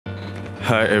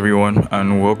Hi everyone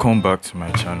and welcome back to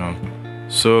my channel.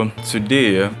 So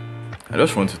today I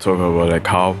just want to talk about like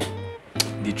how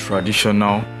the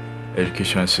traditional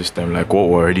education system, like what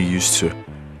we're already used to,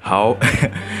 how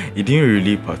it didn't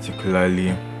really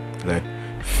particularly like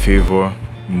favor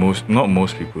not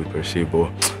most people per se, but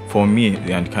for me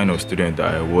and the kind of student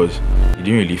that I was, it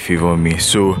didn't really favor me.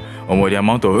 So the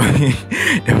amount of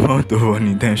the amount of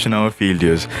unintentional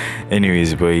failures.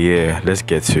 Anyways, but yeah, let's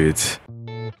get to it.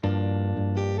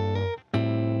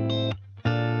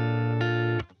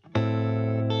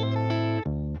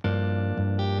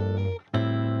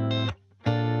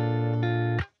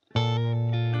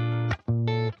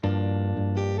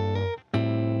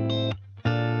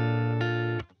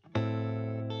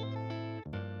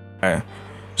 Alright.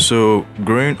 So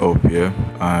growing up here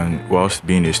and whilst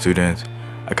being a student,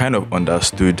 I kind of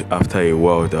understood after a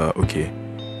while that okay,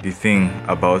 the thing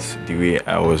about the way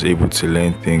I was able to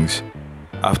learn things,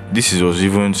 was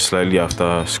even slightly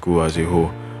after school as a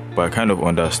whole, but I kind of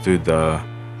understood that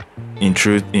in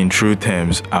true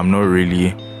terms, I'm not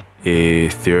really a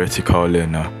theoretical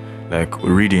learner. Like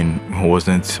reading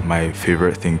wasn't my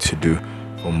favorite thing to do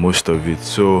for most of it.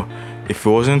 So if it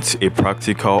wasn't a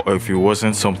practical, or if it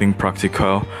wasn't something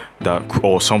practical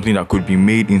or something that could be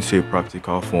made into a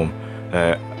practical form,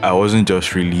 I wasn't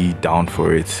just really down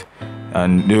for it.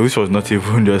 And this was not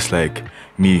even just like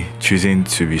me choosing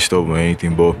to be stubborn or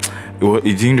anything, but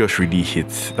it didn't just really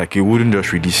hit. Like it wouldn't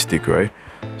just really stick, right?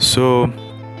 So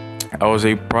I was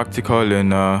a practical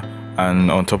learner,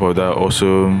 and on top of that,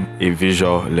 also a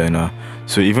visual learner.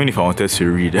 So even if I wanted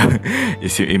to read,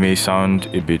 it may sound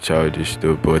a bit childish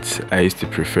though, but I used to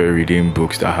prefer reading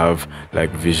books that have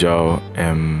like visual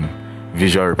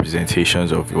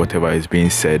representations of whatever is being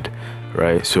said,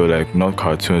 right? So like not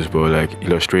cartoons, but like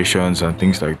illustrations and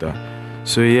things like that.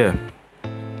 So yeah,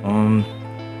 um,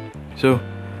 so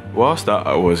whilst that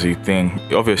was a thing,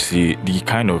 obviously the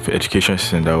kind of education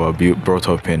system that we're brought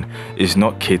up in is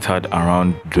not catered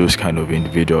around those kind of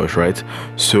individuals, right?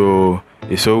 So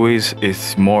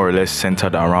it's more or less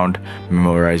centered around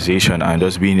memorization and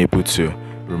just being able to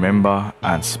remember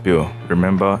and spill,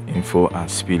 remember info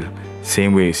and spill.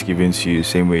 Same way it's given to you,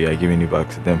 same way you're giving it back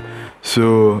to them.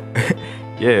 So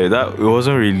yeah, that it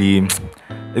wasn't really.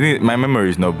 I think my memory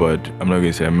is not bad. I'm not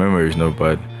gonna say my memory is not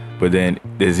bad, but then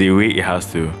there's a way it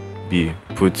has to be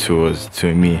put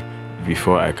to me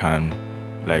before I can,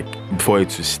 like, before it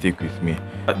to stick with me.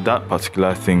 That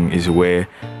particular thing is where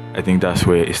I think that's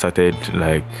where it started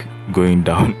like going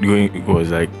down. It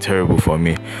was like terrible for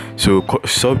me. So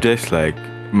subjects like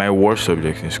my worst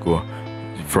subjects in school,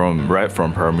 from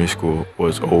primary school,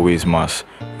 was always maths.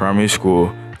 Primary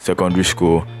school, secondary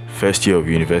school, first year of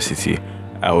university,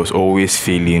 I was always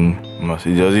failing maths.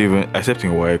 It doesn't even, except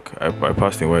in work, I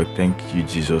passed in work, thank you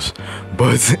Jesus.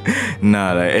 But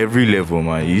nah, like every level,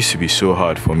 man, it used to be so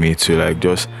hard for me to like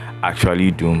just actually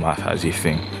do math as a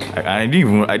thing. I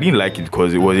didn't like it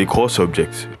because it was a core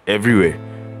subject everywhere,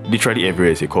 literally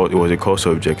everywhere. It was a core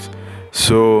subject,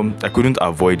 so I couldn't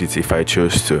avoid it if I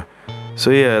chose to.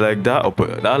 So yeah, like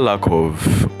that lack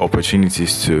of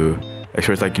opportunities to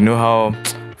express, like, you know how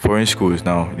foreign schools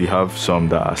now, they have some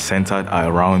that are centered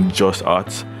around just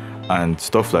arts and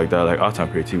stuff like that, like art and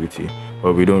creativity,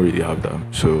 but we don't really have that.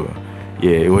 So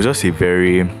yeah, it was just a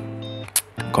very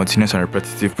continuous and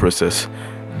repetitive process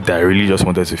that I really just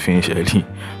wanted to finish early.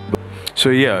 So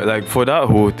yeah, like for that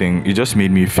whole thing, it just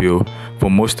made me feel, for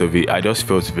most of it, I just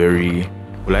felt very,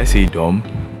 will I say dumb?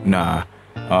 Nah,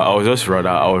 I was rather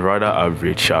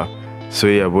average, sharp. So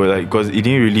yeah, but like, because it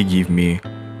didn't really give me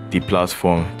the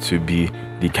platform to be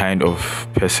the kind of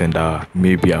person that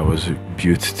maybe I was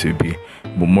built to be,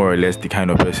 but more or less the kind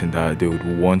of person that they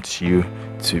would want you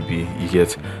to be, you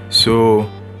get. So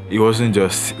it was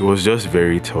just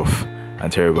very tough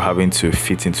and terrible having to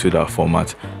fit into that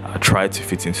format. I tried to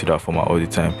fit into that format all the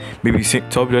time. Maybe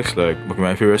subjects like, okay,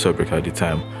 my favorite subject at the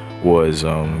time was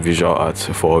visual arts,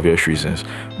 for obvious reasons,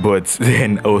 but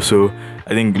then also I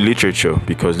think literature,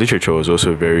 because literature was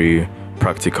also very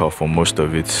practical for most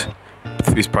of it.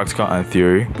 It's practical and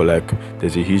theory, but like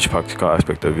there's a huge practical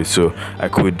aspect of it, so I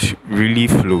could really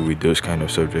flow with those kind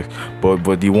of subjects.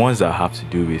 But the ones that have to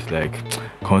do with like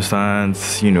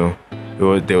constants,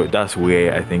 that's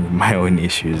where I think my own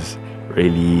issues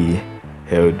really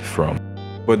held from.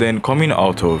 But then coming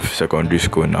out of secondary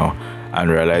school now and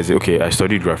realizing, okay, I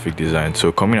studied graphic design,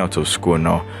 so coming out of school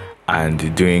now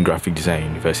and doing graphic design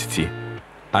university,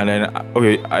 and then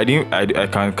okay, I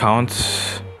can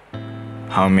count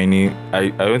how many.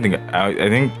 I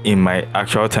think in my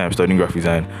actual time studying graphic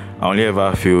design, I only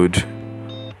ever failed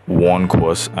one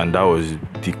course, and that was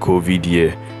the COVID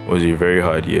year. It was a very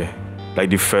hard year. like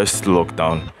the first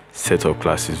lockdown set of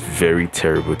classes, very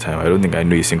terrible time. I don't think I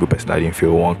know a single person that didn't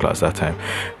fail one class that time.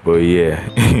 But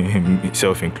yeah,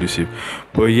 self-inclusive.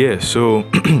 But yeah, so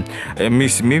it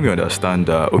made me understand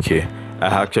that okay, I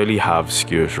actually have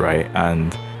skills, right?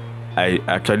 And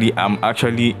I'm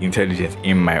actually intelligent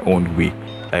in my own way.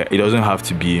 Like, it doesn't have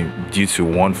to be due to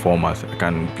one format. I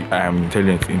am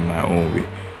intelligent in my own way.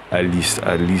 At least,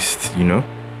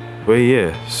 But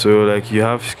yeah, so like you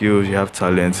have skills, you have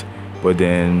talent, but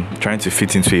then trying to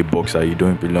fit into a box that you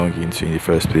don't belong into in the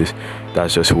first place,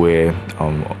 that's just where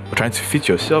trying to fit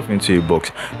yourself into a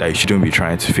box that you shouldn't be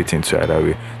trying to fit into either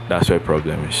way. That's where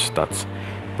problem starts.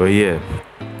 But yeah.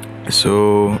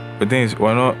 So the thing is,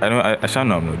 well, no, I sure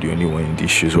know I'm not the only one in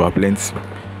these shoes. We have plenty.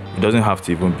 It doesn't have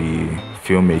to even be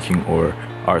filmmaking or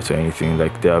art or anything.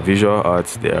 Like there are visual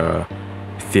arts, there are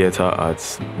theater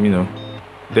arts.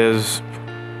 There's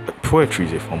poetry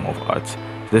is a form of art.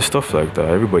 There's stuff like that.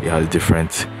 Everybody has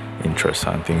different interests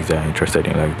and things they're interested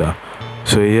in like that.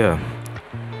 So yeah.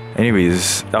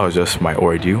 Anyways, that was just my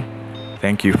ordeal.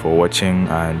 Thank you for watching,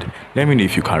 and let me know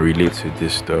if you can relate to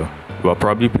this though. Well,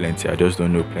 probably plenty. I just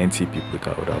don't know plenty people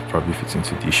that would have probably fit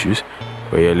into these shoes.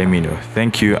 But yeah, let me know.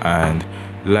 Thank you, and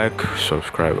like,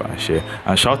 subscribe, and share.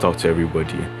 And shout out to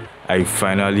everybody. I'm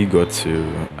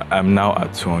now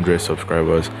at 200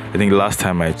 subscribers. I think last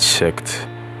time I checked,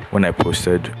 when I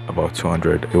posted about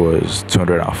 200, it was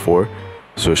 204.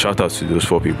 So shout out to those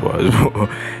 4 people as well.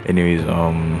 Anyways,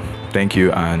 thank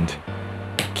you, and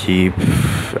keep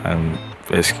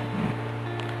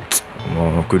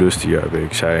kudos to you,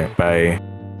 big shy. Bye.